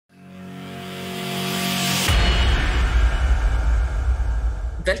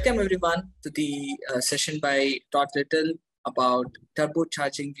Welcome everyone to the session by Todd Little about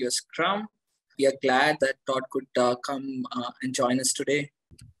turbocharging your Scrum. We are glad that Todd could come and join us today.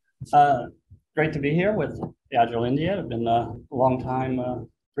 Great to be here with Agile India. It's been a long time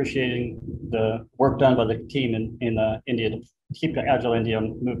appreciating the work done by the team in India to keep the Agile India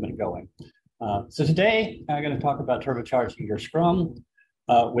movement going. So today I'm going to talk about turbocharging your Scrum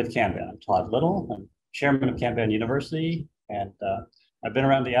with Kanban. I'm Todd Little. I'm chairman of Kanban University, and I've been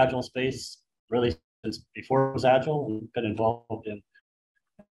around the Agile space really since before it was Agile, and been involved in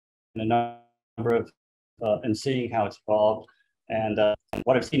a number of and seeing how it's evolved. And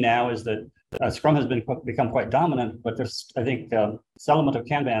what I've seen now is that Scrum has become quite dominant, but there's, I think, this element of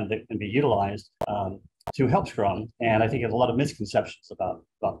Kanban that can be utilized to help Scrum. And I think there's a lot of misconceptions about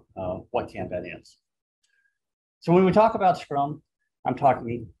what Kanban is. So when we talk about Scrum, I'm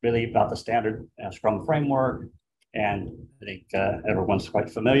talking really about the standard Scrum Framework. And I think everyone's quite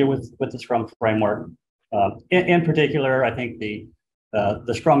familiar with the Scrum Framework. In particular, I think the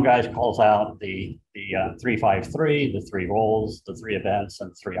Scrum guys calls out the 3-5-3, the 3 roles, the 3 events,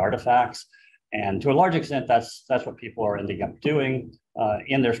 and 3 artifacts. And to a large extent, that's what people are ending up doing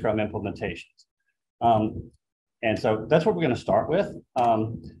in their Scrum implementations. And so that's what we're going to start with.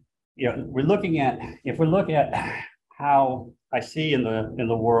 If we look at how I see in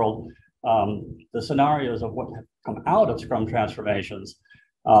the world the scenarios of what have come out of Scrum transformations,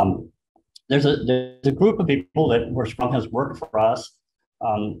 there's a group of people where Scrum has worked for us,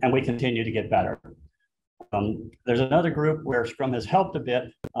 and we continue to get better. There's another group where Scrum has helped a bit,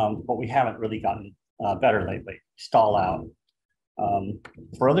 but we haven't really gotten better lately, stall out.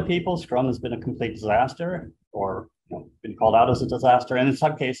 For other people, Scrum has been a complete disaster, or been called out as a disaster, and in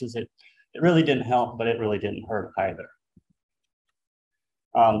some cases it really didn't help, but it really didn't hurt either.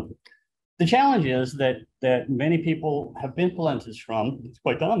 The challenge is that many people have been implemented Scrum, it's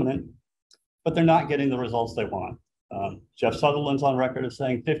quite dominant, but they're not getting the results they want. Jeff Sutherland's on record as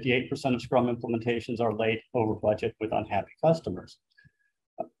saying 58% of Scrum implementations are late, over budget, with unhappy customers.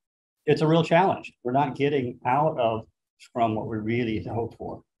 It's a real challenge. We're not getting out of Scrum what we really hope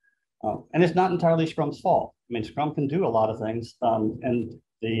for. And it's not entirely Scrum's fault. I mean, Scrum can do a lot of things. And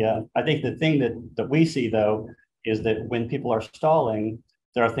I think the thing that we see, though, is that when people are stalling,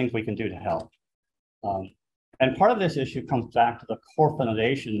 there are things we can do to help. And part of this issue comes back to the core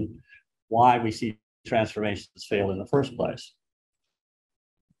foundation why we see transformations fail in the first place.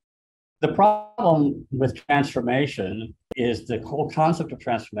 The problem with transformation is the whole concept of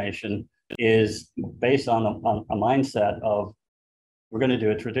transformation is based on a mindset of we're going to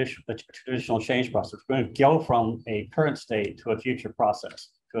do a traditional change process. We're going to go from a current state to a future process,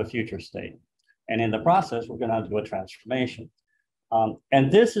 to a future state. And in the process, we're going to do a transformation. And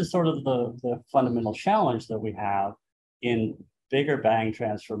this is sort of the fundamental challenge that we have in bigger bang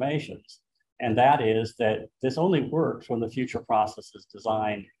transformations. And that is that this only works when the future process is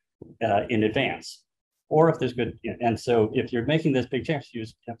designed in advance, or if there's good. And so if you're making this big change,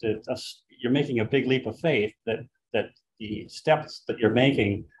 you're making a big leap of faith that the steps that you're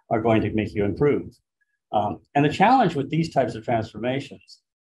making are going to make you improve. And the challenge with these types of transformations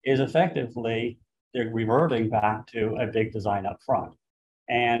is effectively they're reverting back to a big design up front.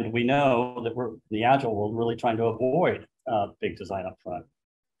 And we know that we're in the Agile world really trying to avoid big design up front.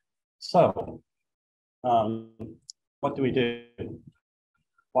 So what do we do?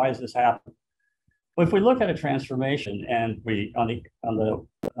 Why does this happen? Well, if we look at a transformation and on the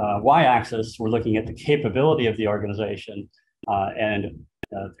y-axis, we're looking at the capability of the organization, and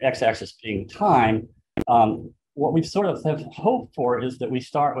x-axis being time, what we sort of have hoped for is that we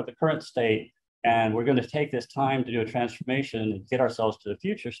start with the current state, and we're going to take this time to do a transformation and get ourselves to the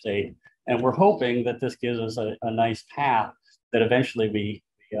future state. And we're hoping that this gives us a nice path that eventually we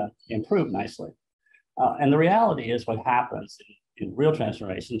improve nicely. And the reality is what happens in real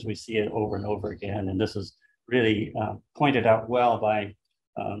transformations, we see it over and over again. And this is really pointed out well by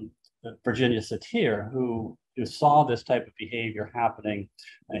Virginia Satir, who saw this type of behavior happening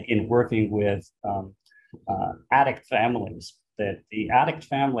in working with addict families. That the addict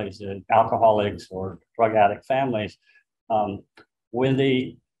families, the alcoholics or drug addict families, when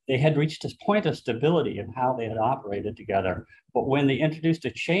they had reached this point of stability of how they had operated together, but when they introduced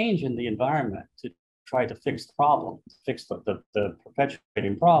a change in the environment to try to fix the problem, fix the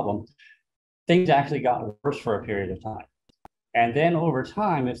perpetuating problem, things actually got worse for a period of time. And then over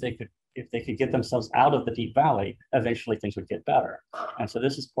time, if they could get themselves out of the deep valley, eventually things would get better. And so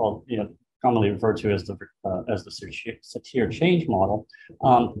this is called, commonly referred to as the Satir change model.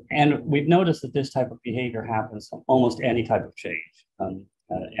 And we've noticed that this type of behavior happens on almost any type of change.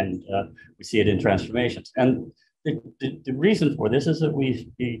 And we see it in transformations. And the reason for this is that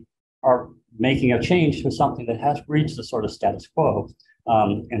we are making a change to something that has reached the sort of status quo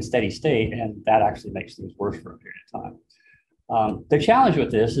and steady state, and that actually makes things worse for a period of time. The challenge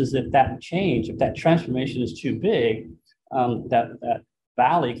with this is that that change, if that transformation is too big, that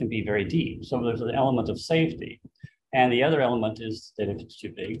valley can be very deep. So there's an element of safety. And the other element is that if it's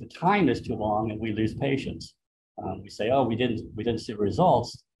too big, the time is too long and we lose patience. We say, oh, we didn't see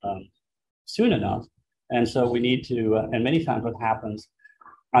results soon enough. And so we need to, and many times what happens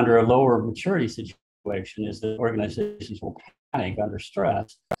under a lower maturity situation is that organizations will panic under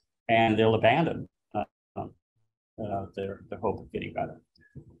stress and they'll abandon their hope of getting better.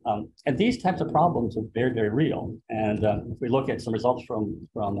 And these types of problems are very, very real. And if we look at some results from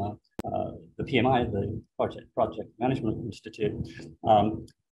the PMI, the Project Management Institute,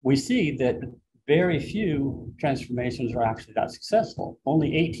 we see that very few transformations are actually that successful.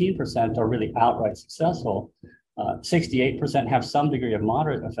 Only 18% are really outright successful. 68% have some degree of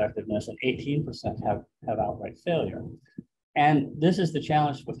moderate effectiveness, and 18% have outright failure. And this is the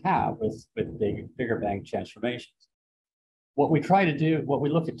challenge we have with bigger bang transformations. What we try to do, what we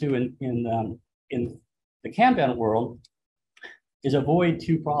look at do in the Kanban world is avoid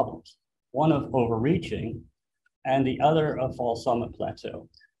two problems. One of overreaching and the other of false summit plateau,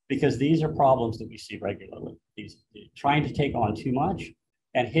 because these are problems that we see regularly. These trying to take on too much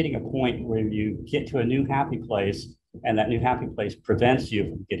and hitting a point where you get to a new happy place and that new happy place prevents you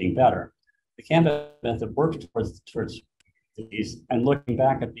from getting better. The Kanban method works towards these, and looking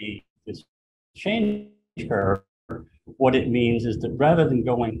back at this change curve, what it means is that rather than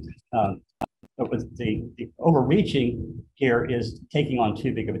going, the overreaching here is taking on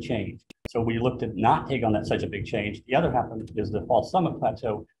too big of a change. So we looked at not take on such a big change. The other happens is the false summit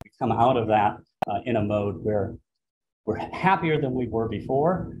plateau. We come out of that in a mode where we're happier than we were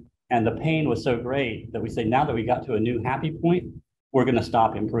before. And the pain was so great that we say, now that we got to a new happy point, we're going to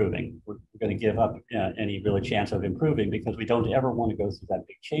stop improving. We're going to give up any real chance of improving because we don't ever want to go through that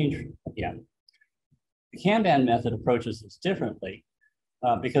big change again. The Kanban method approaches this differently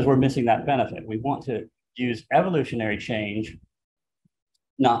because we're missing that benefit. We want to use evolutionary change,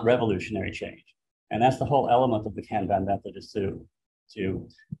 not revolutionary change. And that's the whole element of the Kanban method, is to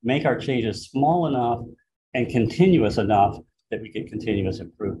make our changes small enough and continuous enough that we get continuous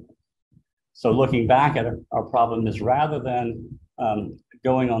improvement. So looking back at our problem is, rather than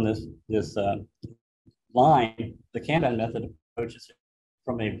going on this line, the Kanban method approaches it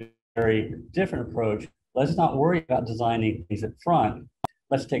from a very different approach. Let's not worry about designing things up front.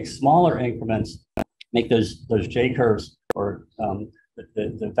 Let's take smaller increments, make those J curves or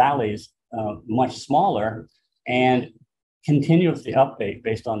the valleys much smaller, and continuously update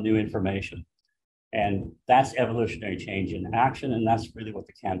based on new information. And that's evolutionary change in action, and that's really what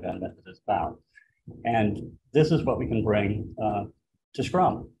the Kanban method is about. And this is what we can bring to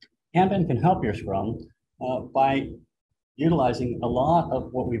Scrum. Kanban can help your Scrum by utilizing a lot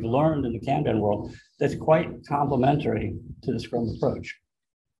of what we've learned in the Kanban world that's quite complementary to the Scrum approach.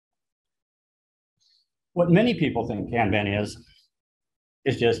 What many people think Kanban is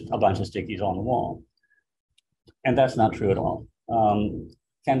just a bunch of stickies on the wall. And that's not true at all.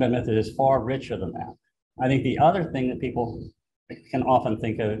 Kanban method is far richer than that. I think the other thing that people can often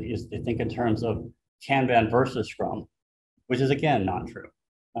think of is they think in terms of Kanban versus Scrum, which is again not true.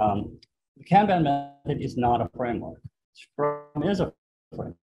 The Kanban method is not a framework. Scrum is a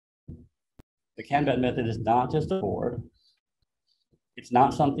framework. The Kanban method is not just a board. It's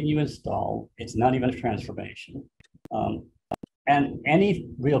not something you install. It's not even a transformation. And any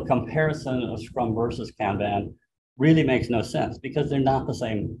real comparison of Scrum versus Kanban really makes no sense because they're not the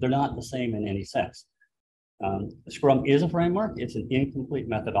same. They're not the same in any sense. Scrum is a framework. It's an incomplete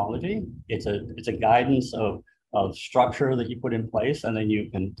methodology. It's a guidance of structure that you put in place, and then you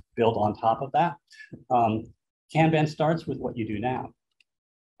can build on top of that. Kanban starts with what you do now.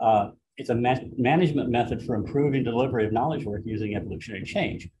 It's a management method for improving delivery of knowledge work using evolutionary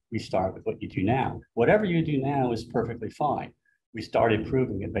change. We start with what you do now. Whatever you do now is perfectly fine. We start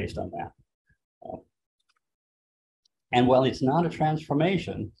improving it based on that. And while it's not a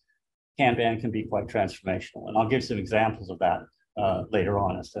transformation, Kanban can be quite transformational. And I'll give some examples of that later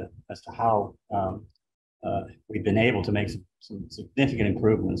on as to how we've been able to make some significant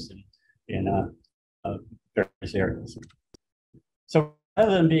improvements in various areas. So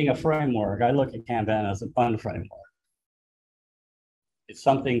rather than being a framework, I look at Kanban as an unframework. It's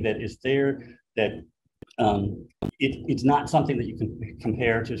something that is there that it's not something that you can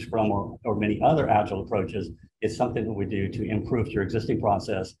compare to Scrum or many other Agile approaches. It's something that we do to improve your existing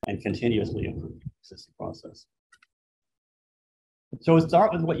process and continuously improve your existing process. So we'll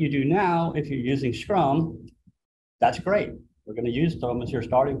start with what you do now. If you're using Scrum, That's great. We're going to use Scrum as your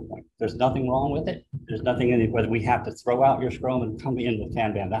starting point. There's nothing wrong with it. There's nothing in it where we have to throw out your Scrum and come in with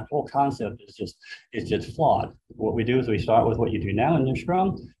Kanban. That whole concept is just flawed. What we do is we start with what you do now in your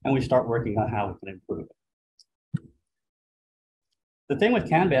Scrum, and we start working on how we can improve it. The thing with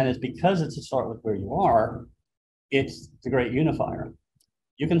Kanban is because it's a start with where you are, it's the great unifier.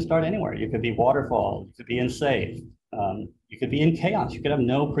 You can start anywhere. You could be waterfall, you could be in safe, you could be in chaos. You could have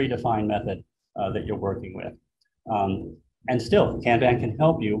no predefined method that you're working with. And still, Kanban can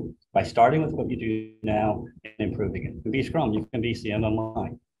help you by starting with what you do now and improving it. You can be Scrum, you can be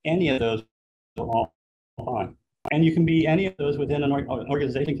CMMI, any of those are all fine. And you can be any of those within an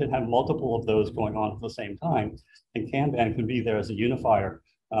organization, can have multiple of those going on at the same time. And Kanban can be there as a unifier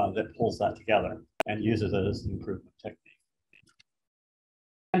that pulls that together and uses it as an improvement technique.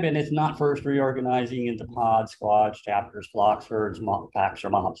 Kanban is not first reorganizing into pods, squads, chapters, flocks, herds, packs, or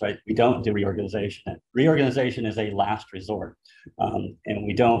mobs, right? We don't do reorganization. Reorganization is a last resort. And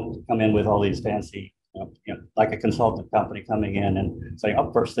we don't come in with all these fancy, like a consultant company coming in and saying,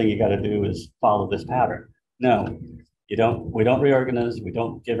 oh, first thing you got to do is follow this pattern. No, we don't reorganize. We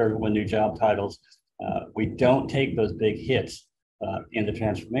don't give everyone new job titles. We don't take those big hits in the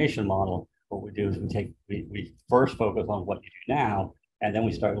transformation model. What we do is we first focus on what you do now, and then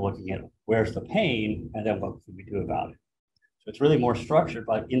we start looking at where's the pain, and then what can we do about it. So it's really more structured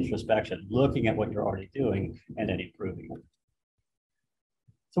by introspection, looking at what you're already doing and then improving it.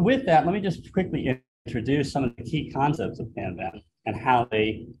 So with that, let me just quickly introduce some of the key concepts of Kanban and how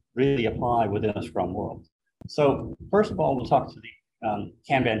they really apply within a Scrum world. So first of all, we'll talk to the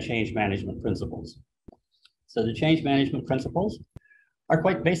Kanban change management principles. So the change management principles are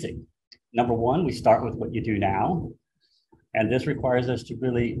quite basic. Number one, we start with what you do now. And this requires us to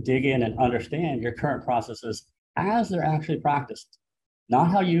really dig in and understand your current processes as they're actually practiced. Not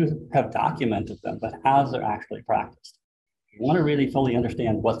how you have documented them, but as they're actually practiced. You want to really fully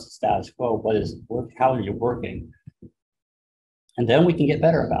understand what's the status quo, how are you working, and then we can get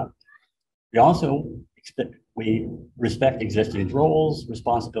better about it. We also respect existing roles,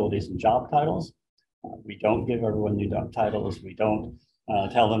 responsibilities, and job titles. We don't give everyone new job titles. We don't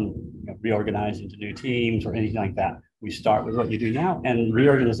tell them reorganize into new teams or anything like that. We start with what you do now, and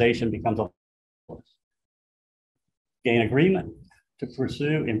reorganization becomes a gain agreement to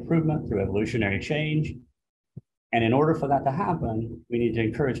pursue improvement through evolutionary change. And in order for that to happen, we need to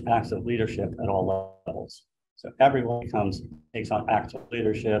encourage acts of leadership at all levels. So everyone takes on acts of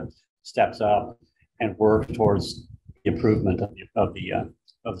leadership, steps up, and works towards the improvement of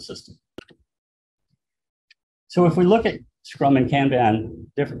the system. So if we look at Scrum and Kanban,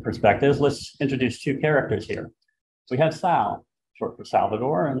 different perspectives, let's introduce two characters here. We have Sal, short for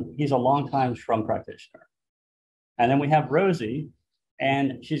Salvador, and he's a longtime Scrum practitioner. And then we have Rosie,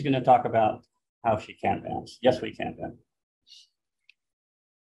 and she's going to talk about how she Kanbans. Yes, we Kanban.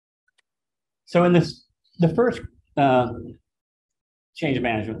 So in the first change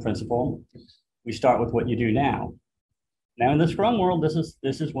management principle, we start with what you do now. Now in the Scrum world,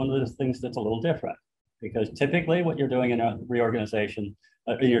 this is one of the things that's a little different, because typically what you're doing in a reorganization,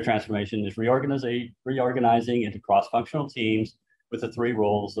 in your transformation, is reorganizing into cross-functional teams with the three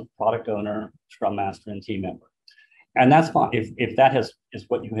roles of product owner, Scrum Master, and team member. And that's fine. If that is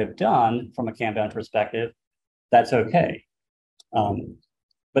what you have done from a Kanban perspective, that's okay.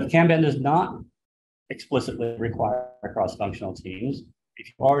 But Kanban does not explicitly require cross-functional teams. If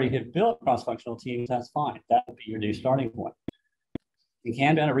you already have built cross-functional teams, that's fine. That would be your new starting point. In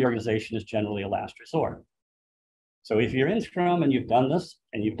Kanban, a reorganization is generally a last resort. So if you're in Scrum and you've done this,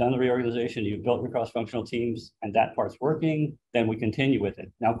 and you've done the reorganization, you've built your cross-functional teams, and that part's working, then we continue with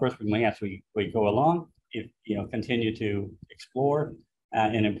it. Now, of course, we may, as we go along, continue to explore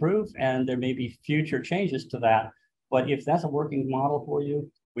and improve, and there may be future changes to that. But if that's a working model for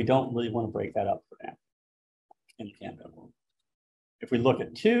you, we don't really want to break that up for now in the Kanban world. If we look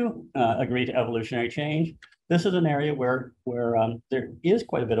at two, agree to evolutionary change, this is an area where there is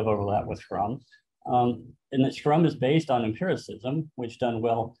quite a bit of overlap with Scrum. And that Scrum is based on empiricism, which done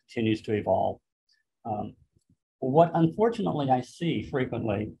well continues to evolve. What unfortunately I see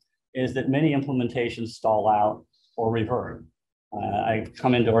frequently is that many implementations stall out or revert. I've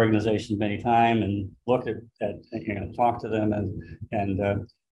come into organizations many times and looked at talk to them, and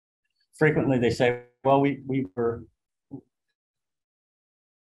frequently they say, well, we were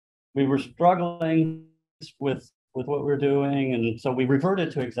struggling with what we're doing, and so we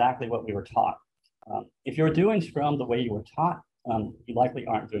reverted to exactly what we were taught. If you're doing Scrum the way you were taught, you likely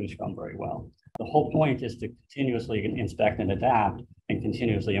aren't doing Scrum very well. The whole point is to continuously inspect and adapt and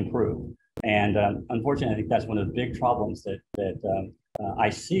continuously improve. And unfortunately, I think that's one of the big problems that I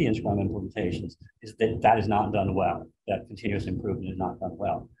see in Scrum implementations is that that is not done well, that continuous improvement is not done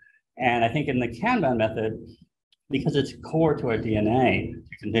well. And I think in the Kanban method, because it's core to our DNA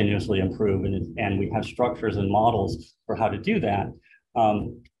to continuously improve, and we have structures and models for how to do that,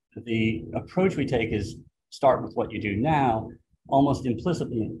 the approach we take is start with what you do now, almost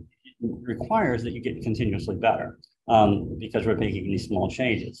implicitly requires that you get continuously better because we're making these small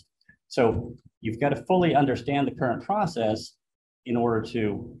changes. So you've got to fully understand the current process in order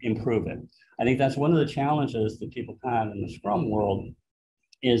to improve it. I think that's one of the challenges that people have in the Scrum world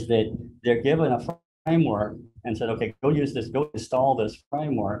is that they're given a framework and said, okay, go use this, go install this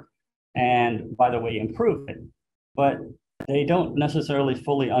framework, and by the way, improve it. But they don't necessarily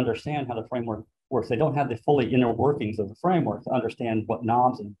fully understand how the framework works. They don't have the fully inner workings of the framework to understand what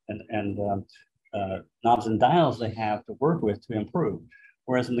knobs and dials they have to work with to improve.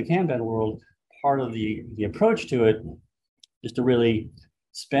 Whereas in the Kanban world, part of the approach to it is to really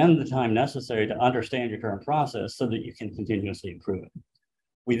spend the time necessary to understand your current process so that you can continuously improve it.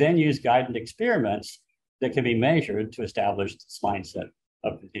 We then use guided experiments that can be measured to establish this mindset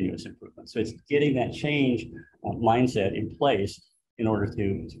of continuous improvement. So it's getting that change mindset in place in order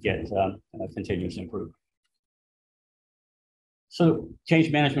to get continuous improvement. So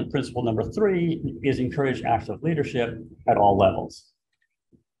change management principle number 3 is encourage active leadership at all levels.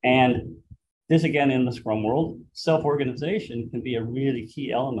 And this, again, in the Scrum world, self-organization can be a really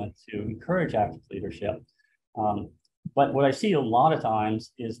key element to encourage active leadership. But what I see a lot of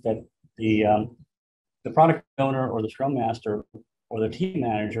times is that the product owner or the Scrum Master or the team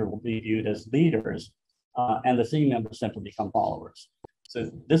manager will be viewed as leaders, and the team members simply become followers. So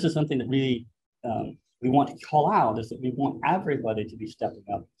this is something that really we want to call out, is that we want everybody to be stepping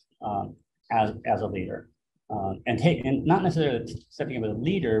up as a leader. And not necessarily stepping up as a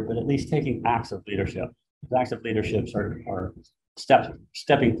leader, but at least taking acts of leadership. The acts of leadership are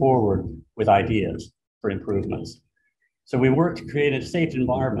stepping forward with ideas for improvements. So we work to create a safe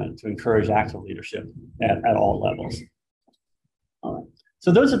environment to encourage active leadership at all levels. All right.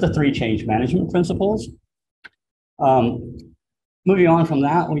 So those are the 3 change management principles. Moving on from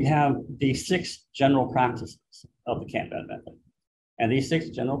that, we have the 6 general practices of the Kanban method. And these 6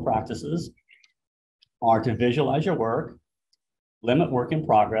 general practices are to visualize your work, limit work in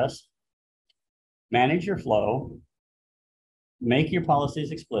progress, manage your flow, make your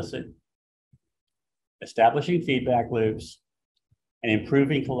policies explicit, establishing feedback loops, and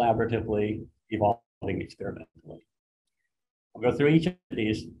improving collaboratively, evolving experimentally. I'll go through each of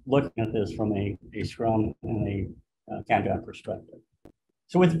these, looking at this from a Scrum and a Kanban perspective.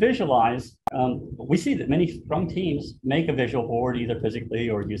 So with visualize, we see that many Scrum teams make a visual board either physically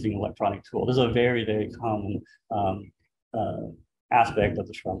or using an electronic tool. This is a very, very common aspect of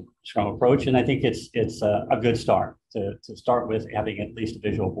the Scrum approach, and I think it's a good start to start with having at least a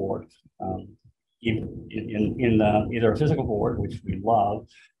visual board. In either a physical board, which we love,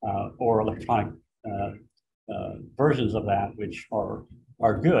 or electronic versions of that, which are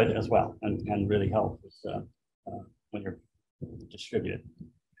good as well and really help with, when you're distributed.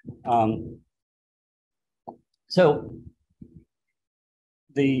 So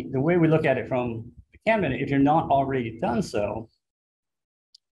the way we look at it from the Kanban, if you're not already done so,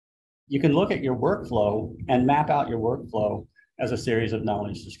 you can look at your workflow and map out your workflow as a series of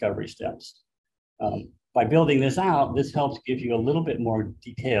knowledge discovery steps. By building this out, this helps give you a little bit more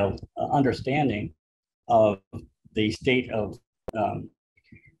detailed understanding of the state of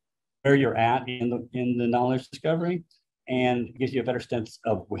where you're at in the knowledge discovery, and gives you a better sense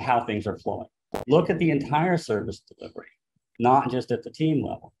of how things are flowing. Look at the entire service delivery, not just at the team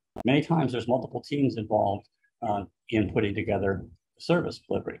level. Many times there's multiple teams involved in putting together service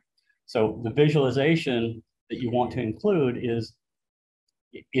delivery. So the visualization that you want to include is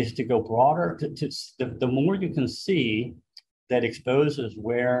to go broader. The more you can see that exposes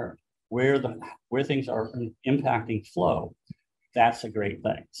where things are impacting flow, that's a great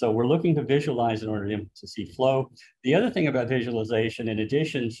thing. So we're looking to visualize in order to see flow. The other thing about visualization, in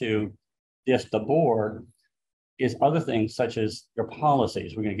addition to just the board, is other things such as your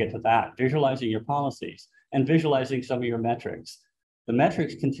policies. We're going to get to that. Visualizing your policies and visualizing some of your metrics. The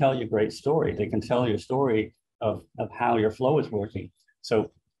metrics can tell you a great story. They can tell you a story of how your flow is working.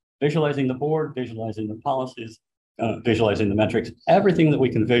 So visualizing the board, visualizing the policies, visualizing the metrics, everything that we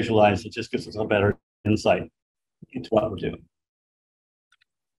can visualize, it just gives us a better insight into what we're doing.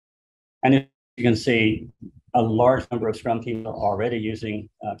 And as you can see, a large number of Scrum teams are already using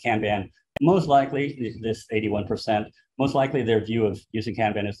Kanban. Most likely, this 81%, most likely their view of using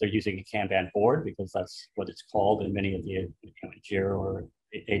Kanban is they're using a Kanban board, because that's what it's called in many of the Jira or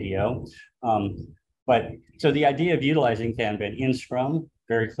ADO. But so the idea of utilizing Kanban in Scrum,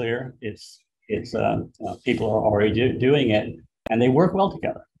 very clear. It's people are already doing it, and they work well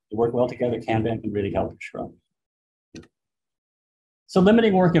together. They work well together. Kanban can really help Scrum. So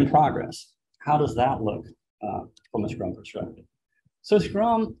limiting work in progress. How does that look from a Scrum perspective? So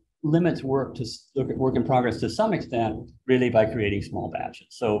Scrum limits work in progress to some extent, really by creating small batches.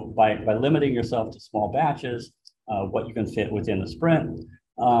 So by limiting yourself to small batches, what you can fit within the sprint,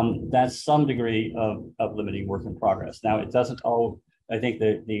 that's some degree of limiting work in progress. Now, it doesn't all, I think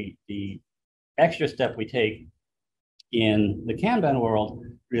the extra step we take in the Kanban world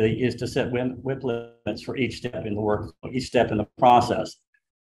really is to set WIP limits for each step in the work, each step in the process.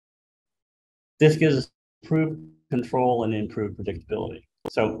 This gives us improved control and improved predictability.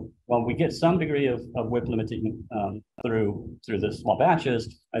 So while we get some degree of WIP limiting through the small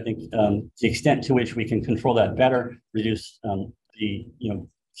batches, I think the extent to which we can control that better, reduce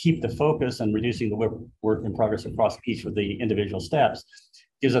keep the focus and reducing the work in progress across each of the individual steps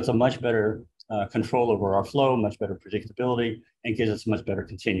gives us a much better control over our flow, much better predictability, and gives us much better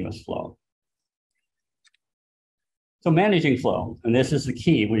continuous flow. So managing flow, and this is the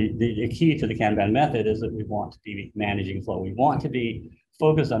key. The key to the Kanban method is that we want to be managing flow. We want to be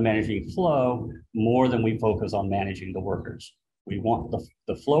focused on managing flow more than we focus on managing the workers. We want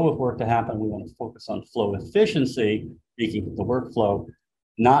the flow of work to happen. We want to focus on flow efficiency, making the workflow,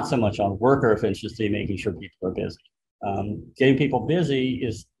 not so much on worker efficiency, making sure people are busy. Getting people busy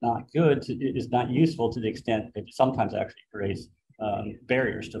is not good, is not useful to the extent that it sometimes actually creates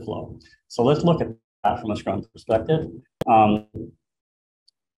barriers to flow. So let's look at that from a Scrum perspective.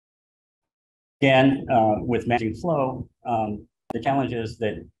 Again, with managing flow, the challenge is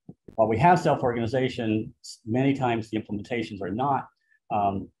that while we have self-organization, many times the implementations are not.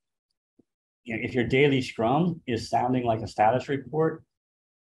 If your daily Scrum is sounding like a status report,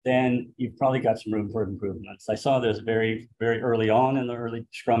 then you've probably got some room for improvements. I saw this very, very early on in the early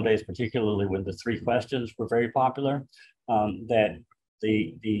Scrum days, particularly when the 3 questions were very popular, that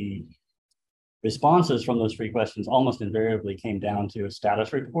the responses from those 3 questions almost invariably came down to a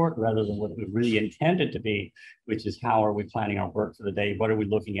status report rather than what we really intended to be, which is how are we planning our work for the day? What are we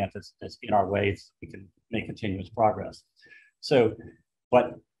looking at that's in our way so we can make continuous progress? So,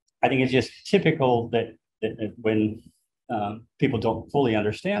 but I think it's just typical that when people don't fully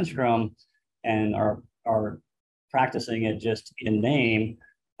understand Scrum and are practicing it just in name,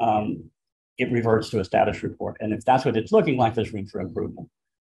 it reverts to a status report. And if that's what it's looking like, there's room for improvement.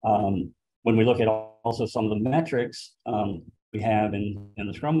 When we look at also some of the metrics we have in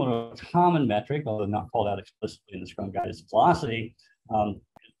the Scrum model, a common metric, although not called out explicitly in the Scrum guide, is velocity.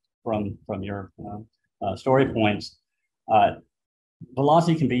 From your story points,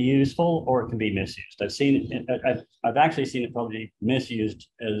 velocity can be useful or it can be misused. I've actually seen it probably misused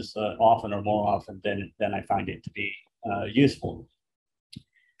as often or more often than I find it to be useful.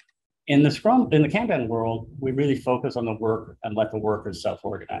 In the Kanban world, we really focus on the work and let the workers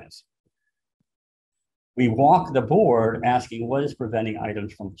self-organize. We walk the board asking what is preventing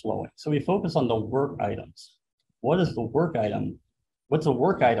items from flowing. So we focus on the work items. What is the work item? What's the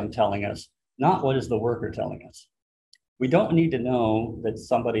work item telling us? Not what is the worker telling us. We don't need to know that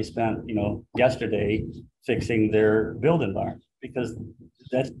somebody spent, yesterday fixing their build environment, because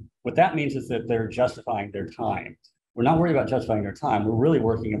what that means is that they're justifying their time. We're not worried about justifying their time. We're really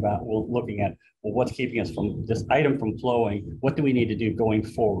looking at what's keeping us from this item from flowing. What do we need to do going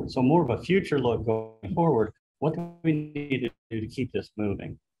forward? So more of a future look going forward. What do we need to do to keep this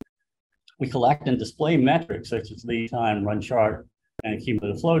moving? We collect and display metrics such as lead time, run chart, and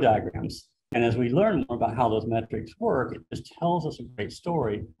cumulative flow diagrams. And as we learn more about how those metrics work, it just tells us a great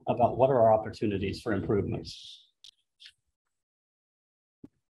story about what are our opportunities for improvements.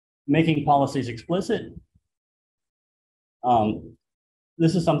 Making policies explicit.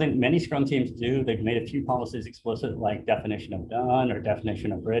 This is something many Scrum teams do. They've made a few policies explicit, like definition of done or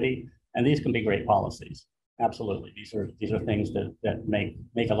definition of ready, and these can be great policies. Absolutely, these are things that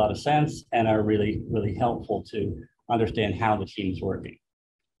make a lot of sense and are really, really helpful to understand how the team's working.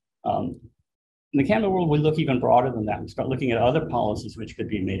 In the Kanban world, we look even broader than that. We start looking at other policies which could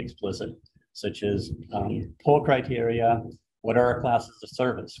be made explicit, such as pull criteria. What are our classes of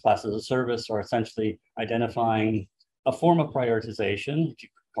service? Classes of service are essentially identifying a form of prioritization, if you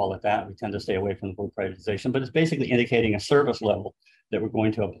could call it that. We tend to stay away from the word prioritization, but it's basically indicating a service level that we're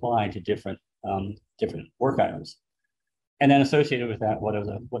going to apply to different work items. And then associated with that,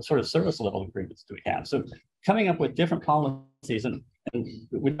 what sort of service level agreements do we have? So coming up with different policies, and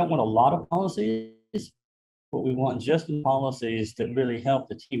we don't want a lot of policies, but we want just policies that really help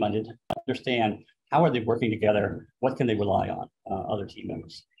the team understand how are they working together, what can they rely on other team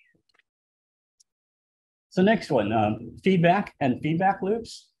members. So next one, feedback and feedback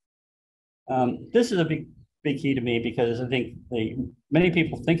loops. This is a big key to me because I think many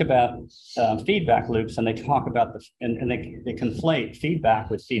people think about feedback loops and they talk about and they conflate feedback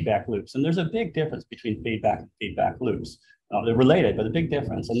with feedback loops. And there's a big difference between feedback and feedback loops. They're related, but a big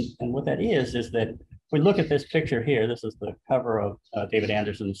difference. And what that is that if we look at this picture here, this is the cover of David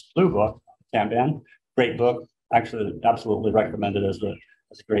Anderson's blue book, Kanban, great book. Actually, absolutely recommended as a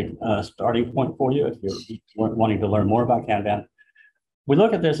great starting point for you if you're wanting to learn more about Kanban. We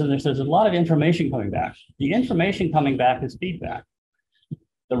look at this and there's a lot of information coming back. The information coming back is feedback.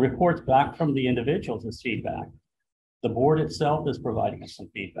 The reports back from the individuals is feedback. The board itself is providing us some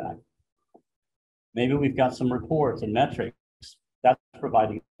feedback. Maybe we've got some reports and metrics that's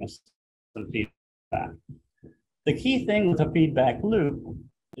providing us some feedback. The key thing with a feedback loop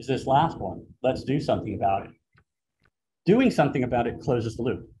is this last one. Let's do something about it. Doing something about it closes the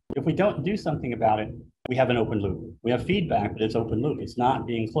loop. If we don't do something about it, we have an open loop. We have feedback, but it's open loop. It's not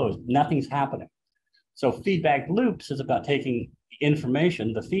being closed. Nothing's happening. So feedback loops is about taking the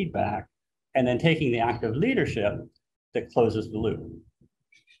information, the feedback, and then taking the active leadership that closes the loop.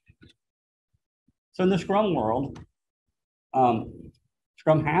 So in the Scrum world,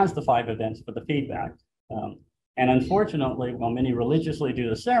 Scrum has the 5 events for the feedback. And unfortunately, while many religiously do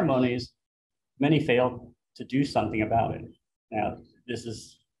the ceremonies, many fail to do something about it. Now, this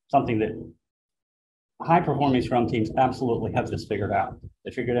is something that high-performing Scrum teams absolutely have this figured out.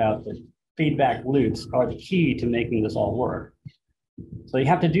 They figured out that feedback loops are the key to making this all work. So you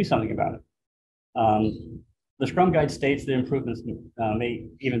have to do something about it. The Scrum Guide states that improvements may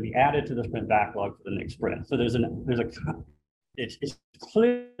even be added to the sprint backlog for the next sprint. So it's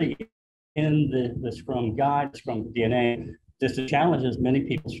clearly in the Scrum Guide, Scrum DNA. Just the challenge is many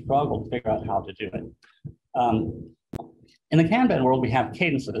people struggle to figure out how to do it. In the Kanban world, we have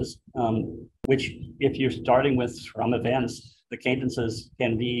cadences, which if you're starting with Scrum events, the cadences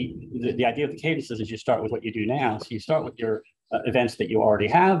can be, the idea of the cadences is you start with what you do now. So you start with your events that you already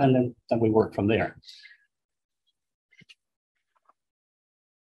have, and then we work from there.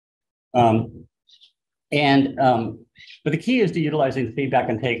 But the key is to utilizing the feedback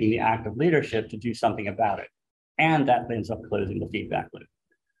and taking the active leadership to do something about it. And that ends up closing the feedback loop.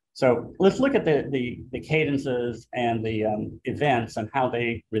 So let's look at the cadences and the events and how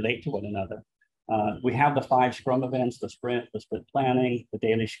they relate to one another. We have the 5 Scrum events, the sprint planning, the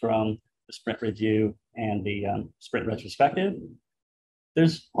daily Scrum, the sprint review, and the sprint retrospective.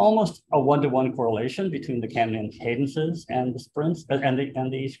 There's almost a 1-to-1 correlation between the Kanban cadences and the sprints and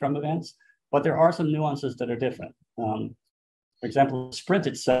the Scrum events, but there are some nuances that are different. For example, sprint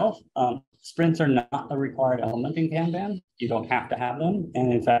itself, sprints are not a required element in Kanban. You don't have to have them,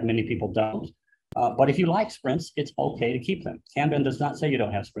 and in fact, many people don't. But if you like sprints, it's okay to keep them. Kanban does not say you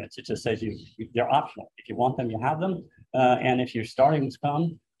don't have sprints. It just says they're optional. If you want them, you have them. And if you're starting with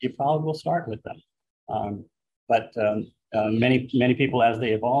Scrum, you probably will start with them. But many people, as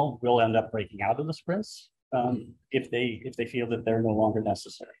they evolve, will end up breaking out of the sprints if they feel that they're no longer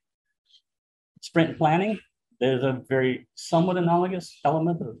necessary. Sprint planning, there's a very somewhat analogous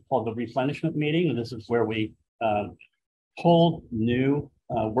element called the replenishment meeting. And this is where we pull new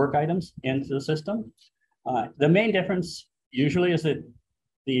work items into the system. The main difference usually is that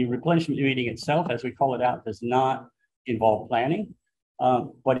the replenishment meeting itself, as we call it out, does not involve planning.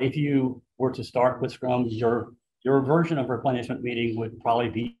 But if you were to start with Scrum, your version of replenishment meeting would probably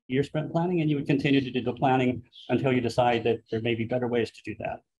be your sprint planning, and you would continue to do the planning until you decide that there may be better ways to do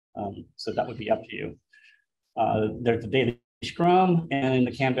that. So that would be up to you. There's the daily Scrum, and in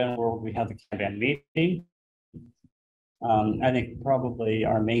the Kanban world, we have the Kanban meeting. I think probably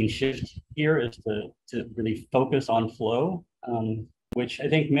our main shift here is to really focus on flow, which I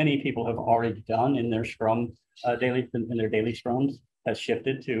think many people have already done in their Scrum daily Scrums, has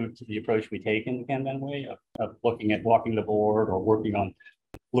shifted to the approach we take in the Kanban way of looking at walking the board or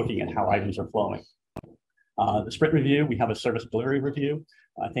looking at how items are flowing. The sprint review, we have a service delivery review.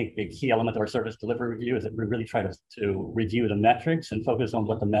 I think the key element of our service delivery review is that we really try to review the metrics and focus on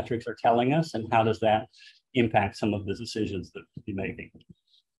what the metrics are telling us and how does that impact some of the decisions that we'll be making.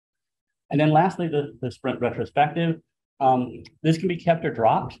 And then lastly, the sprint retrospective. This can be kept or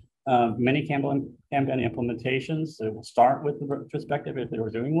dropped. Many Kanban implementations will start with the retrospective if they were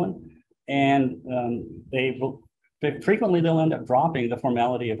doing one, and frequently they'll end up dropping the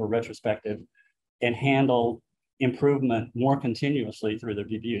formality of a retrospective and handle improvement more continuously through the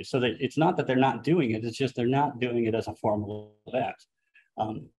review. So that it's not that they're not doing it, it's just they're not doing it as a formal event.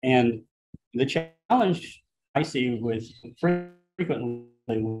 And the challenge I see frequently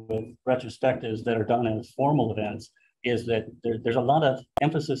with retrospectives that are done as formal events is that there's a lot of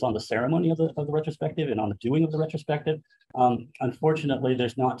emphasis on the ceremony of the retrospective and on the doing of the retrospective. Unfortunately,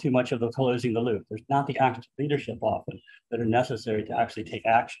 there's not too much of the closing the loop. There's not the active leadership often that are necessary to actually take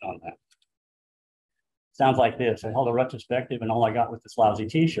action on that. Sounds like this: I held a retrospective and all I got was this lousy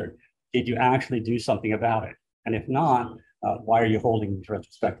t-shirt. Did you actually do something about it? And if not, why are you holding these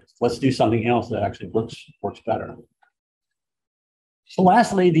retrospectives? Let's do something else that actually works better. So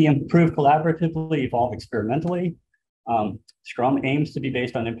lastly, the improve collaboratively, evolve experimentally. Scrum aims to be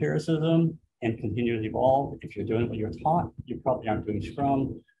based on empiricism and continually evolve. If you're doing what you're taught, you probably aren't doing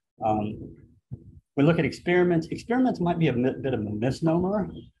Scrum. We look at experiments. Experiments might be a bit of a misnomer,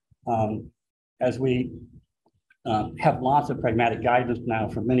 as we have lots of pragmatic guidance now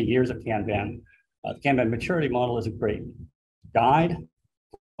for many years of Kanban. The Kanban maturity model is a great guide,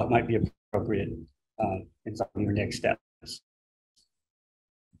 but might be appropriate in some of your next steps.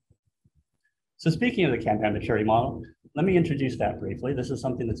 So speaking of the Kanban maturity model, let me introduce that briefly. This is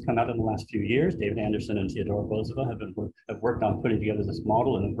something that's come out in the last few years. David Anderson and Theodora Bozova have worked on putting together this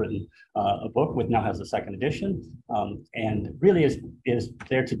model and have written a book, which now has a second edition, and really is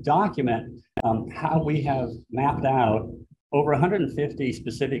there to document how we have mapped out over 150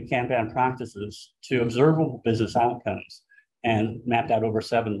 specific Kanban practices to observable business outcomes and mapped out over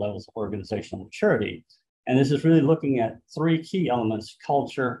 7 levels of organizational maturity. And this is really looking at 3 key elements: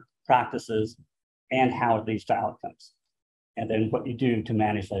 culture, practices, and how it leads to outcomes, and then what you do to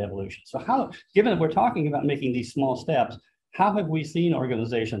manage that evolution. So how, given that we're talking about making these small steps, how have we seen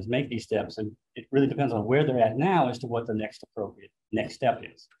organizations make these steps? And it really depends on where they're at now as to what the next appropriate next step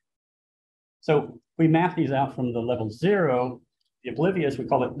is. So we map these out from the level 0, the oblivious, we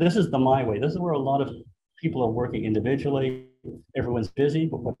call it, this is the my way. This is where a lot of people are working individually. Everyone's busy,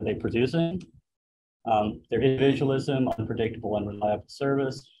 but what are they producing? Their individualism, unpredictable, unreliable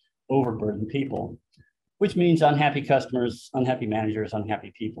service, overburdened people, which means unhappy customers, unhappy managers,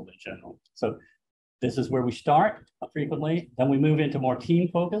 unhappy people in general. So this is where we start frequently. Then we move into more team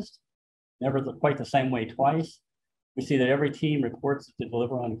focused, never quite the same way twice. We see that every team reports to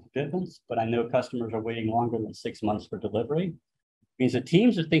deliver on commitments, but I know customers are waiting longer than 6 months for delivery. It means that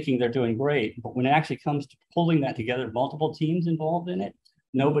teams are thinking they're doing great, but when it actually comes to pulling that together, multiple teams involved in it,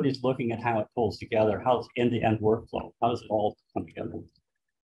 nobody's looking at how it pulls together, how it's end-to-end workflow, how does it all come together?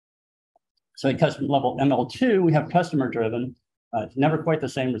 So at customer level ML2, we have customer driven. It's never quite the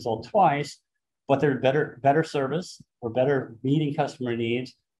same result twice, but they're better service or better meeting customer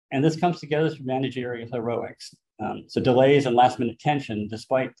needs. And this comes together through managerial heroics. So delays and last minute tension,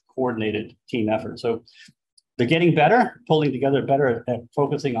 despite coordinated team effort. So they're getting better, pulling together better at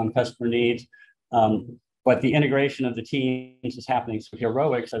focusing on customer needs. But the integration of the teams is happening through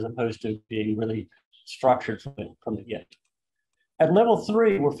heroics as opposed to being really structured from the get. At level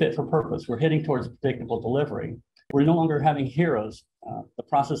 3, we're fit for purpose. We're heading towards predictable delivery. We're no longer having heroes. The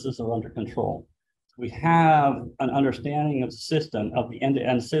processes are under control. We have an understanding of the system, of the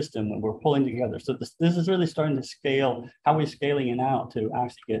end-to-end system when we're pulling together. So this is really starting to scale, how we're scaling it out to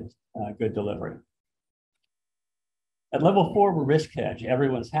actually get good delivery. At level 4, we're risk hedge.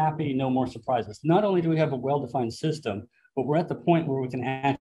 Everyone's happy, no more surprises. Not only do we have a well-defined system, but we're at the point where we can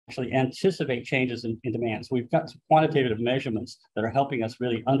actually anticipate changes in demand. So we've got some quantitative measurements that are helping us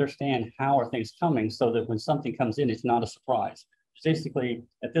really understand how are things coming so that when something comes in, it's not a surprise. Basically,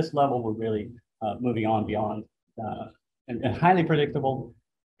 at this level, we're really moving on beyond and highly predictable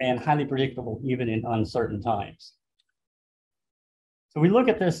even in uncertain times. So we look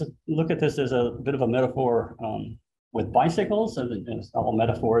at this as a bit of a metaphor with bicycles, and all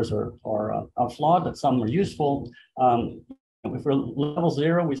metaphors are flawed, but some are useful. If we're level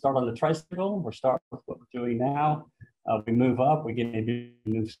 0, we start on the tricycle. We're starting with what we're doing now. We move up. We get maybe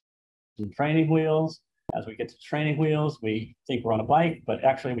move some training wheels. As we get to training wheels, we think we're on a bike, but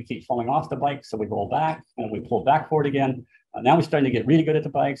actually we keep falling off the bike, so we roll back and we pull back forward again. Now we're starting to get really good at the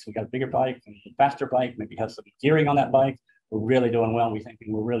bikes. We got a bigger bike, and a faster bike, maybe have some gearing on that bike. We're really doing well. We're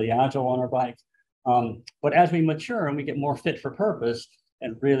thinking we're really agile on our bike. But as we mature and we get more fit for purpose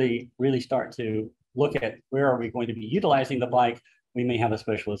and really start to look at where are we going to be utilizing the bike, we may have a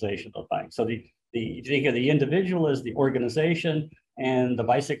specialization of the bike. So you think of the individual as the organization, and the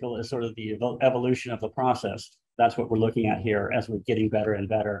bicycle is sort of the evolution of the process. That's what we're looking at here as we're getting better and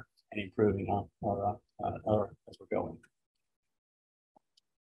better and improving as we're going.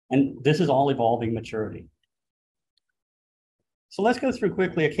 And this is all evolving maturity. So let's go through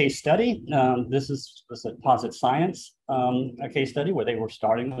quickly a case study. This is a Posit Science, a case study where they were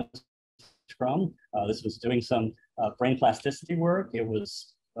starting with Scrum. This was doing some brain plasticity work. It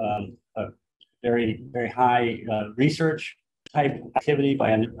was a very high research type activity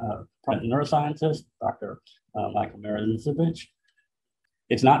by neuroscientist, Dr. Michael Marinovich.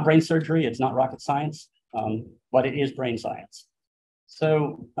 It's not brain surgery, it's not rocket science, but it is brain science.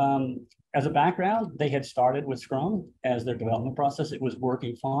 So as a background, they had started with Scrum as their development process. It was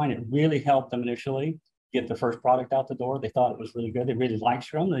working fine. It really helped them initially get the first product out the door. They thought it was really good. They really liked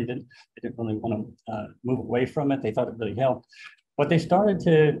Scrum. They didn't really want to move away from it. They thought it really helped. But they started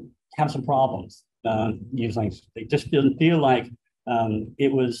to have some problems using. They just didn't feel like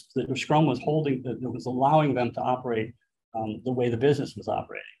Scrum was holding, it was allowing them to operate the way the business was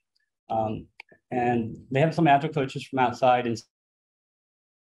operating. And they have some agile coaches from outside, and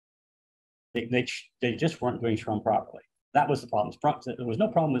they just weren't doing Scrum properly. That was the problem. There was no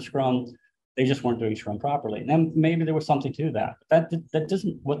problem with Scrum. They just weren't doing Scrum properly. And then maybe there was something to that. But that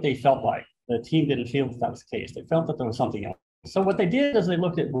isn't what they felt like. The team didn't feel that was the case. They felt that there was something else. So what they did is they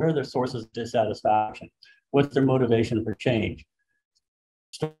looked at where their sources of dissatisfaction. What's their motivation for change?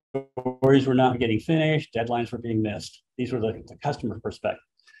 Stories were not getting finished. Deadlines were being missed. These were the customer perspective.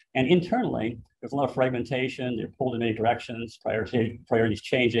 And internally, there's a lot of fragmentation. They're pulled in many directions, priorities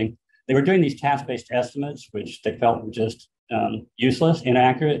changing. They were doing these task-based estimates, which they felt were just useless,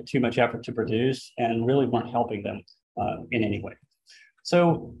 inaccurate, too much effort to produce, and really weren't helping them in any way.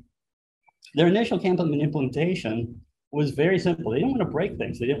 So their initial Kanban implementation was very simple. They didn't want to break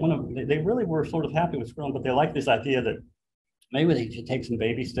things. They didn't want to. They really were sort of happy with Scrum, but they liked this idea that maybe they should take some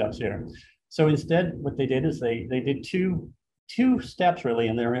baby steps here. So instead, what they did is they did two steps really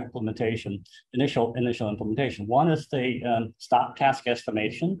in their implementation, initial implementation. One is they stopped task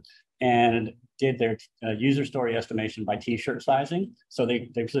estimation and did their user story estimation by t-shirt sizing. So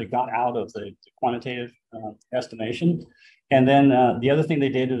they sort of got out of the quantitative estimation. And then the other thing they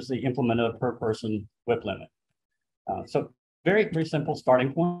did was they implemented a per person WIP limit. So very, very simple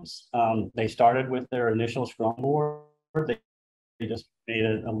starting points. They started with their initial Scrum board. They just made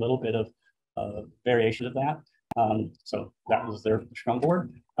a little bit of variation of that. So that was their Scrum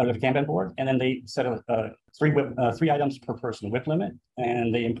board, their Kanban board. And then they set a three items per person WIP limit,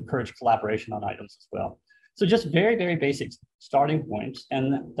 and they encouraged collaboration on items as well. So just very, very basic starting points.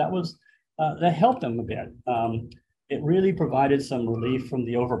 And that helped them a bit. It really provided some relief from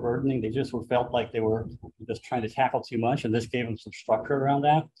the overburdening. They just felt like they were just trying to tackle too much, and this gave them some structure around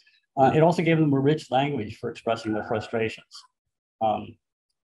that. It also gave them a rich language for expressing their frustrations.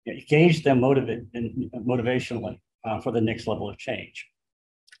 It gauged them motivationally for the next level of change.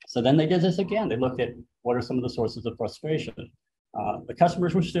 So then they did this again. They looked at what are some of the sources of frustration. The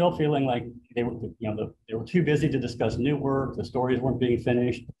customers were still feeling like they were too busy to discuss new work. The stories weren't being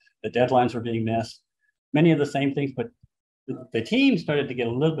finished. The deadlines were being missed. Many of the same things, but the team started to get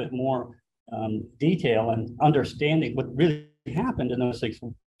a little bit more detail and understanding. What really happened in those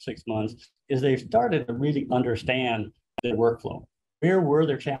six months is they started to really understand their workflow. Where were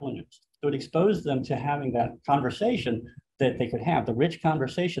their challenges? So it exposed them to having that conversation that they could have, the rich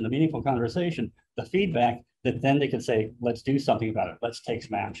conversation, the meaningful conversation, the feedback that then they could say, let's do something about it. Let's take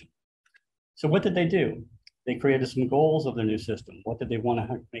some action. So what did they do? They created some goals of their new system. What did they want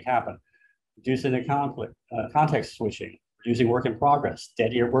to make happen? Reducing the conflict, context switching, reducing work in progress,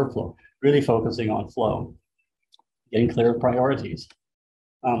 steadier workflow, really focusing on flow, getting clear priorities.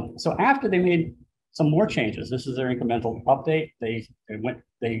 So after they made some more changes, this is their incremental update.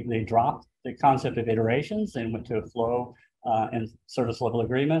 They dropped the concept of iterations and went to a flow and service level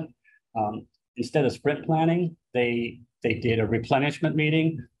agreement. Instead of sprint planning, they did a replenishment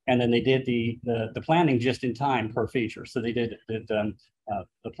meeting, and then they did the planning just in time per feature. So they did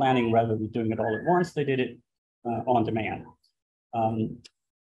the planning rather than doing it all at once. They did it on demand.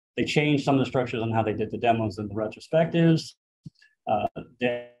 They changed some of the structures on how they did the demos and the retrospectives.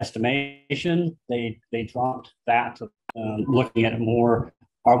 The estimation, they dropped that to looking at it more.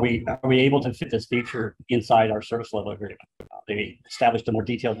 Are we able to fit this feature inside our service level agreement? They established a more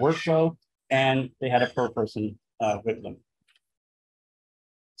detailed workflow, and they had a per person with them.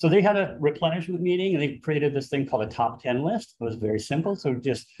 So they had a replenishment meeting, and they created this thing called a top 10 list. It was very simple. So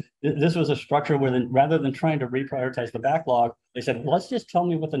this was a structure where rather than trying to reprioritize the backlog, they said, well, let's just tell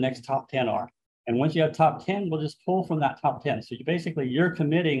me what the next top 10 are. And once you have top 10, we'll just pull from that top 10. So you're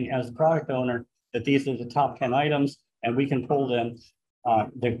committing as the product owner that these are the top 10 items, and we can pull them.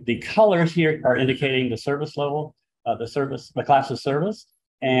 The colors here are indicating the service level, the class of service,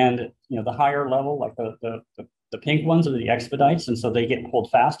 and the higher level, like the pink ones are the expedites, and so they get pulled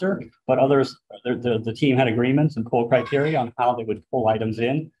faster. But others, the team had agreements and pull criteria on how they would pull items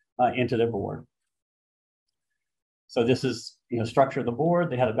into their board. So this is structure of the board.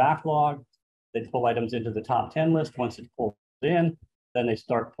 They had a backlog. They pull items into the top 10 list. Once it's pulled in, then they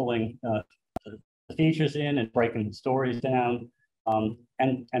start pulling the features in and breaking the stories down.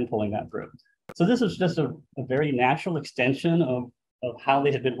 and pulling that through. So this is just a very natural extension of how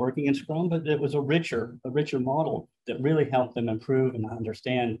they had been working in Scrum, but it was a richer model that really helped them improve and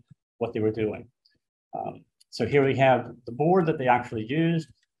understand what they were doing. So here we have the board that they actually used,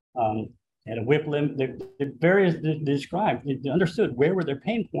 and a WIP limit. They described, they understood where were their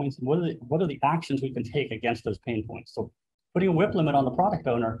pain points and what are the actions we can take against those pain points. So putting a WIP limit on the product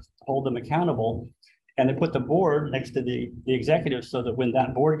owner to hold them accountable, and they put the board next to the executive so that when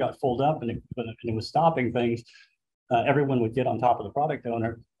that board got filled up and it was stopping things, everyone would get on top of the product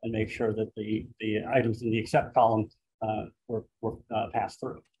owner and make sure that the items in the accept column were passed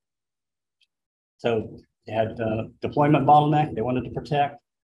through. So they had deployment bottleneck they wanted to protect,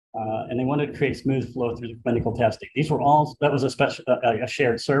 and they wanted to create smooth flow through the clinical testing. These were all, that was a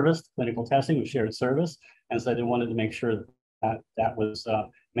shared service. Clinical testing was shared service. And so they wanted to make sure that that was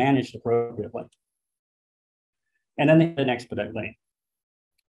managed appropriately. And then they had an expedite lane.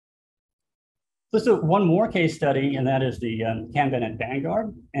 Let's do one more case study, and that is the Kanban at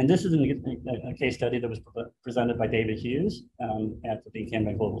Vanguard. And this is a case study that was presented by David Hughes at the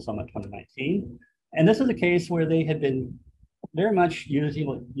Kanban Global Summit 2019. And this is a case where they had been very much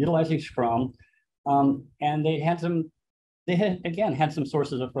utilizing Scrum, and they had had some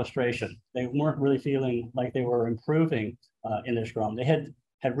sources of frustration. They weren't really feeling like they were improving in their Scrum. They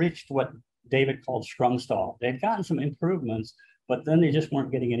had reached what David called Scrum stall. They had gotten some improvements, but then they just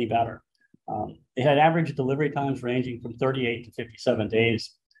weren't getting any better. They had average delivery times ranging from 38 to 57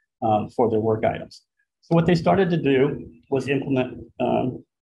 days for their work items. So what they started to do was implement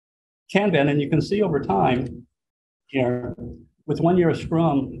Kanban, and you can see over time here, with 1 year of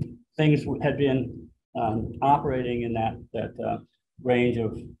Scrum, things had been operating in that range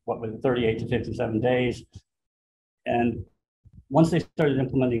of what was 38 to 57 days. And once they started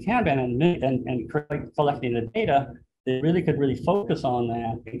implementing Kanban and collecting the data, they could focus on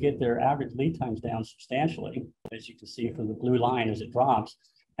that and get their average lead times down substantially, as you can see from the blue line as it drops.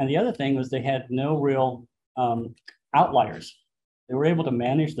 And the other thing was they had no real outliers. They were able to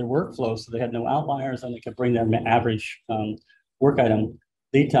manage their workflow, so they had no outliers, and they could bring their average work item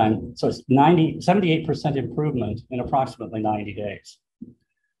lead time. So it's 78% improvement in approximately 90 days.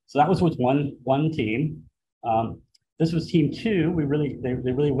 So that was with one team. This was team two. They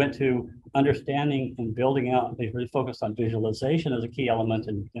really went to understanding and building out. They really focused on visualization as a key element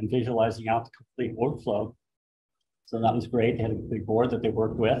and visualizing out the complete workflow. So that was great. They had a big board that they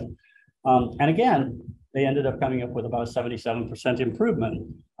worked with. And again, they ended up coming up with about a 77%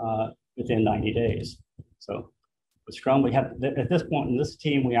 improvement within 90 days. So with Scrum, we have, at this point in this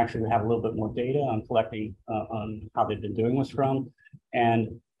team, we actually have a little bit more data on collecting on how they've been doing with Scrum.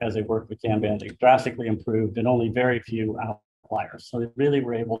 And as they worked with Kanban, they drastically improved and only very few outliers. So they really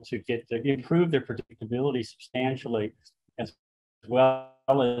were able to improve their predictability substantially, as well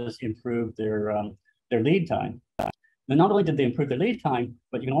as improve their lead time. And not only did they improve their lead time,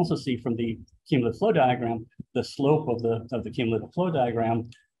 but you can also see from the cumulative flow diagram, the slope of the cumulative flow diagram,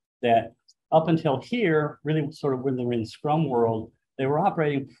 that up until here, really sort of when they were in Scrum world, they were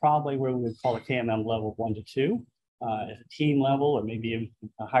operating probably where we would call a KMM level 1 to 2, at a team level, or maybe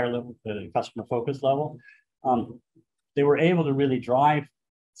a higher level, the customer focus level. They were able to really drive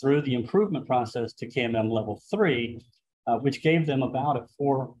through the improvement process to KMM level 3, which gave them about a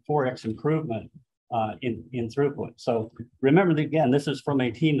 4x improvement in throughput. So remember that, again, this is from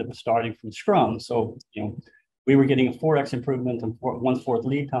a team that was starting from Scrum. So, we were getting a 4x improvement and 1/4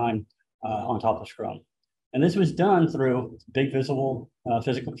 lead time on top of Scrum. And this was done through big visible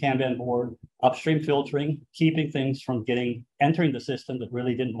physical Kanban board, upstream filtering, keeping things from entering the system that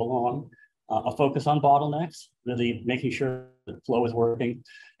really didn't belong, a focus on bottlenecks, really making sure the flow is working,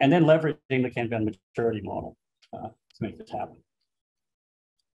 and then leveraging the Kanban maturity model to make this happen.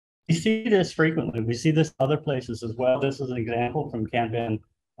 We see this frequently. We see this other places as well. This is an example from Kanban,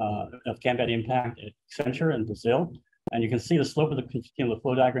 of Kanban impact at Accenture in Brazil. And you can see the slope of the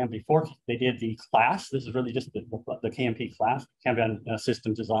flow diagram before they did the class. This is really just the KMP class, Kanban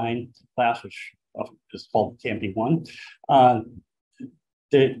system design class, which is called KMP1.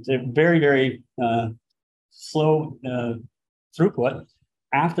 They're very, very slow throughput.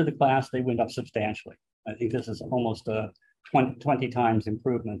 After the class, they went up substantially. I think this is almost 20 times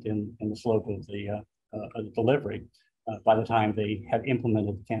improvement in the slope of the delivery by the time they had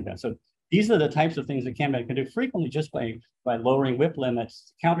implemented the Kanban. So these are the types of things that Kanban can do frequently just by lowering WIP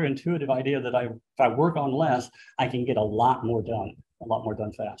limits. Counterintuitive idea that if I work on less, I can get a lot more done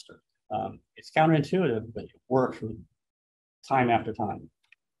faster. It's counterintuitive, but it works time after time.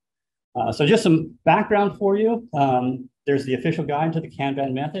 So just some background for you. There's the official guide to the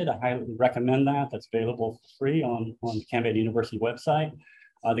Kanban method. I highly recommend that. That's available for free on the Kanban University website.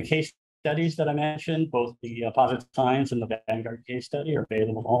 The case studies that I mentioned, both the Positive Science and the Vanguard case study, are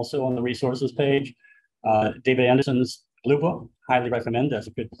available also on the resources page. David Anderson's Blue Book, highly recommend. That's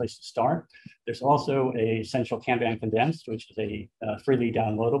a good place to start. There's also a Essential Kanban Condensed, which is a freely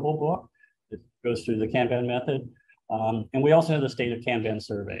downloadable book that goes through the Kanban method. And we also have the State of Kanban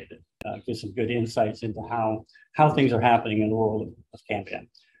survey that gives some good insights into how things are happening in the world of Kanban.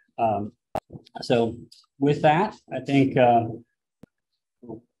 So with that, I think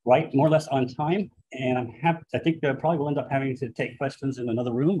right more or less on time, and I'm happy. I think probably we'll end up having to take questions in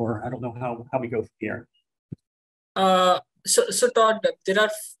another room, or I don't know how we go from here. So Todd, there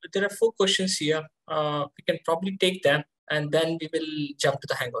are 4 questions here. We can probably take them, and then we will jump to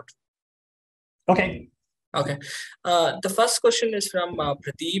the Hangout. Okay. Okay. The first question is from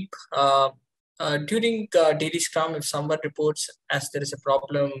Pradeep. During daily Scrum, if someone reports as there is a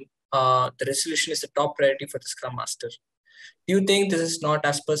problem, the resolution is the top priority for the Scrum Master. Do you think this is not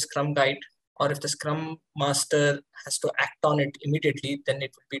as per Scrum guide, or if the Scrum Master has to act on it immediately, then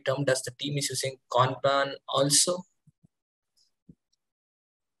it would be termed as the team is using Kanban also?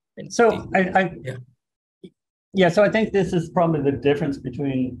 So so I think this is probably the difference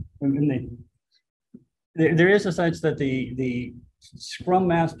between there is a sense that the Scrum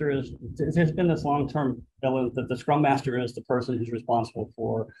Master there's been this long-term element that the Scrum Master is the person who's responsible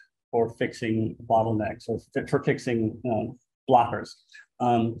for fixing bottlenecks or for fixing blockers.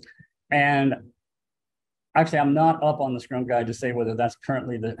 And actually, I'm not up on the Scrum Guide to say whether that's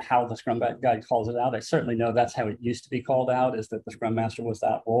currently how the Scrum Guide calls it out. I certainly know that's how it used to be called out, is that the Scrum Master was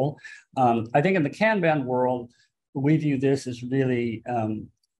that role. I think in the Kanban world, we view this as really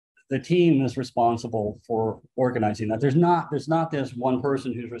the team is responsible for organizing that. There's not this one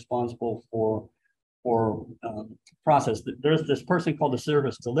person who's responsible for process. There's this person called the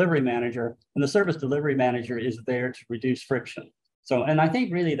service delivery manager, and the service delivery manager is there to reduce friction. So, and I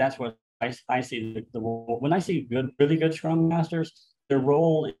think really that's what I see the role. When I see really good Scrum Masters, their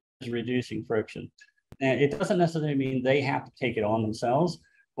role is reducing friction. And it doesn't necessarily mean they have to take it on themselves.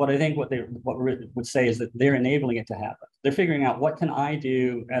 But I think what we would say is that they're enabling it to happen. They're figuring out, what can I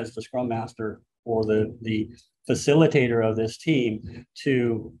do as the Scrum Master or the facilitator of this team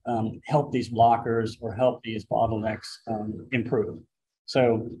to help these blockers or help these bottlenecks improve.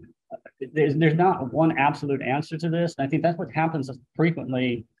 So there's not one absolute answer to this. And I think that's what happens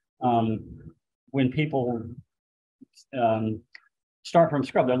frequently when people start from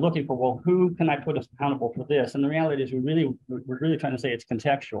Scrum. They're looking for, well, who can I put accountable for this? And the reality is we're really trying to say it's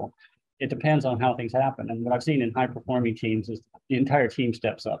contextual. It depends on how things happen. And what I've seen in high-performing teams is the entire team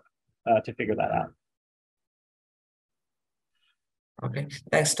steps up to figure that out. Okay,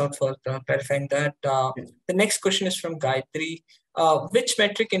 thanks, Todd, for clarifying that. The next question is from Gayatri. Which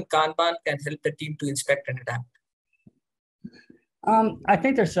metric in Kanban can help the team to inspect and adapt? I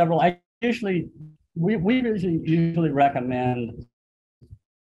think there's several. We usually recommend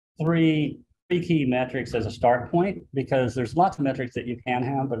three key metrics as a start point, because there's lots of metrics that you can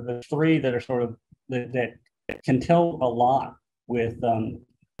have, but there's 3 that are sort of that can tell a lot with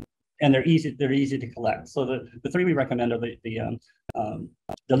and they're easy to collect. So the 3 we recommend are the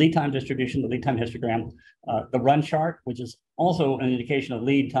lead time distribution, the lead time histogram, the run chart, which is also an indication of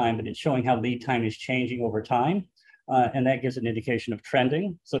lead time, but it's showing how lead time is changing over time. And that gives an indication of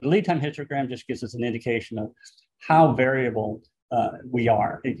trending. So the lead time histogram just gives us an indication of how variable we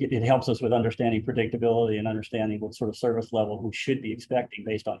are. It helps us with understanding predictability and understanding what sort of service level we should be expecting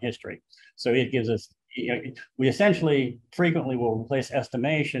based on history. So it gives us, we essentially frequently will replace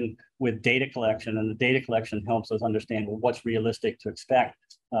estimation with data collection, and the data collection helps us understand, well, what's realistic to expect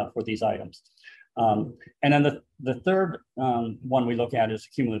for these items. And then the third one we look at is the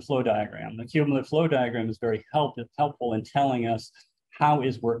cumulative flow diagram. The cumulative flow diagram is very helpful in telling us how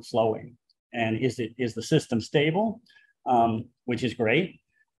is work flowing, and is the system stable, which is great.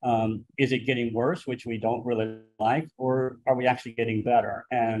 Is it getting worse, which we don't really like, or are we actually getting better?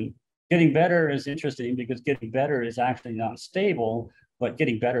 And getting better is interesting because getting better is actually not stable, but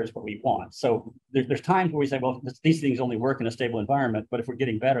getting better is what we want. So there's times where we say, well, these things only work in a stable environment, but if we're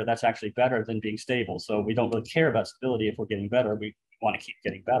getting better, that's actually better than being stable. So we don't really care about stability if we're getting better. We want to keep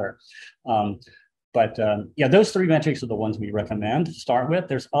getting better. Yeah, those 3 metrics are the ones we recommend to start with.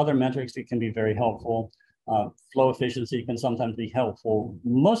 There's other metrics that can be very helpful. Flow efficiency can sometimes be helpful,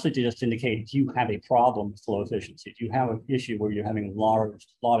 mostly to just indicate, do you have a problem with flow efficiency? Do you have an issue where you're having a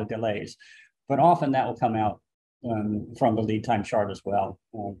lot of delays? But often that will come out from the lead time chart as well.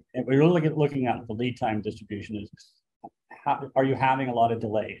 And we're really looking at the lead time distribution is, are you having a lot of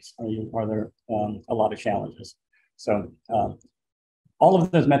delays? Are there a lot of challenges? So all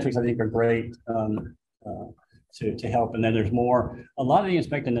of those metrics, I think, are great to help. And then there's more. A lot of the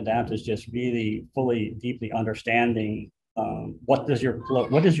inspect and adapt is just really fully, deeply understanding what does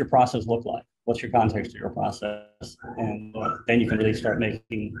your process look like? What's your context of your process? And then you can really start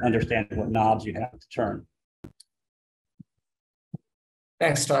understanding what knobs you have to turn.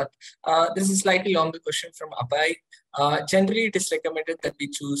 Thanks, Todd. This is a slightly longer question from Abhay. Generally, it is recommended that we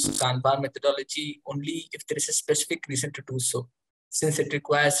choose Kanban methodology only if there is a specific reason to do so, since it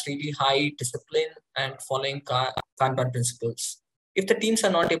requires really high discipline and following Kanban principles. If the teams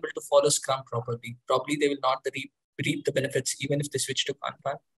are not able to follow Scrum properly, probably they will not reap the benefits even if they switch to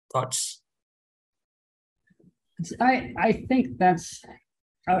Kanban. Thoughts? I think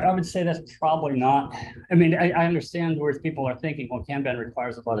I would say that's probably not. I mean, I understand where people are thinking, well, Kanban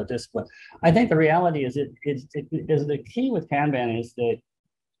requires a lot of discipline. I think the reality is the key with Kanban is that,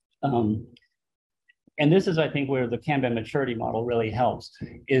 and this is, I think, where the Kanban maturity model really helps,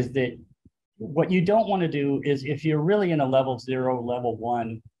 is that what you don't want to do is, if you're really in a level 0, level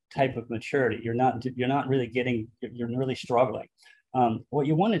 1 type of maturity, you're not really you're struggling. What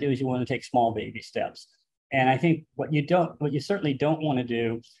you want to do is you want to take small baby steps. And I think what you certainly don't want to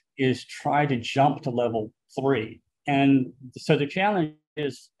do is try to jump to level 3. And so the challenge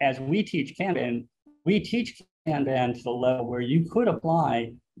is, as we teach Kanban to the level where you could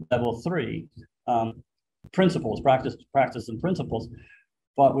apply level 3 principles, practice and principles,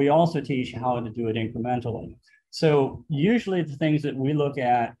 but we also teach how to do it incrementally. So usually the things that we look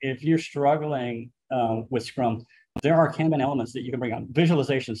at, if you're struggling with Scrum, there are Kanban elements that you can bring on.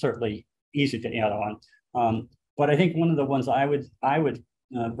 Visualization, certainly easy to add on. But I think one of the ones I would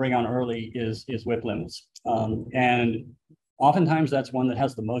bring on early is WIP limits. And oftentimes that's one that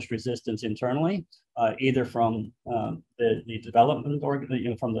has the most resistance internally, either from the development or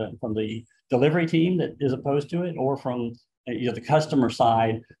from the delivery team that is opposed to it, or from the customer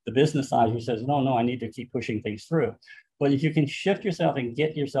side, the business side, who says, no, I need to keep pushing things through. But if you can shift yourself and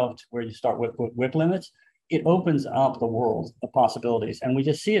get yourself to where you start with WIP limits, it opens up the world of possibilities. And we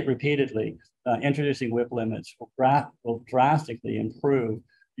just see it repeatedly. Introducing WIP limits will drastically improve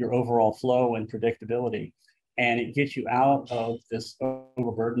your overall flow and predictability. And it gets you out of this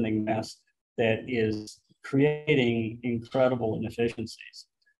overburdening mess that is creating incredible inefficiencies.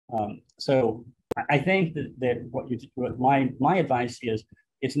 So I think that what my advice is,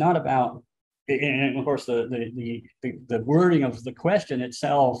 it's not about, and of course the wording of the question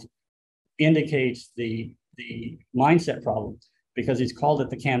itself indicates the mindset problem, because he's called it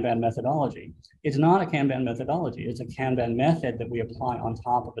the Kanban methodology. It's not a Kanban methodology. It's a Kanban method that we apply on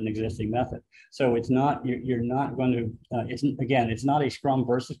top of an existing method. So it's not, you're not going to, it's not a Scrum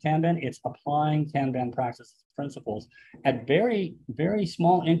versus Kanban. It's applying Kanban practices principles at very, very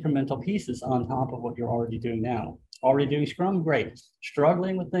small incremental pieces on top of what you're already doing now. Already doing Scrum, great.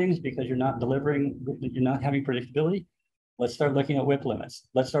 Struggling with things because you're not delivering, you're not having predictability. Let's start looking at WIP limits.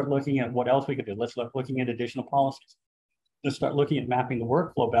 Let's start looking at what else we could do. Let's start looking at additional policies. Let's start looking at mapping the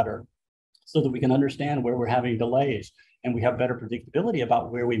workflow better so that we can understand where we're having delays and we have better predictability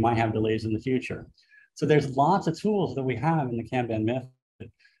about where we might have delays in the future. So there's lots of tools that we have in the Kanban method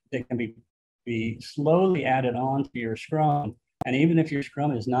that can be slowly added on to your Scrum. And even if your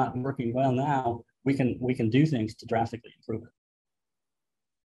Scrum is not working well now, we can do things to drastically improve it.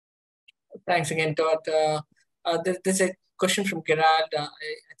 Thanks again, Todd. There's a question from Gerard. I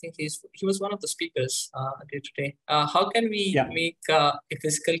think he was one of the speakers today. How can we make a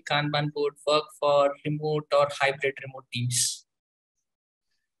physical Kanban board work for remote or hybrid remote teams?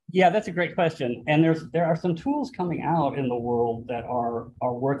 Yeah, that's a great question. And there are some tools coming out in the world that are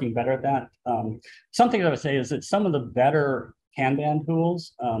working better at that. Something that I would say is that some of the better Kanban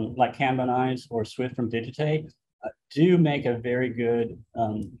tools, like Kanbanize or Swift from Digite, do make a very good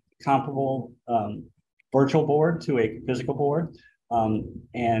comparable virtual board to a physical board,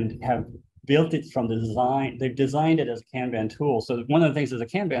 and have built it from the design. They've designed it as a Kanban tool. So one of the things as a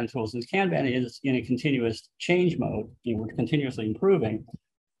Kanban tool, since Kanban is in a continuous change mode, we're continuously improving,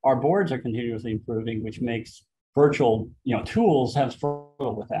 our boards are continuously improving, which makes virtual tools have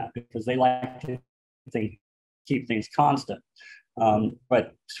struggled with that because they like to keep things constant.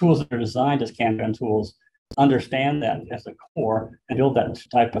 But tools that are designed as Kanban tools understand that as a core and build that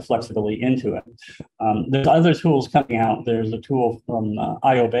type of flexibility into it. There's other tools coming out. There's a tool from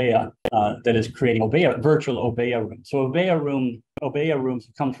iObea that is creating virtual Obeya rooms. So Obeya rooms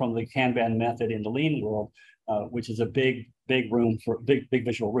come from the Kanban method in the lean world, which is a big room for big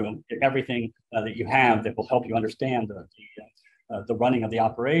visual room. Everything that you have that will help you understand the running of the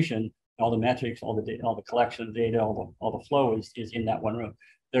operation, all the metrics, all the data, all the collection of data, all the flow is in that one room.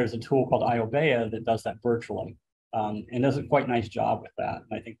 There's a tool called iObea that does that virtually. and does a quite nice job with that.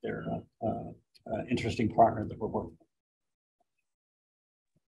 And I think they're an interesting partner that we're working with.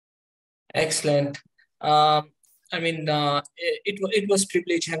 Excellent. I mean, it was a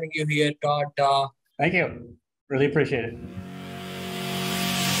privilege having you here, Todd. Thank you. Really appreciate it.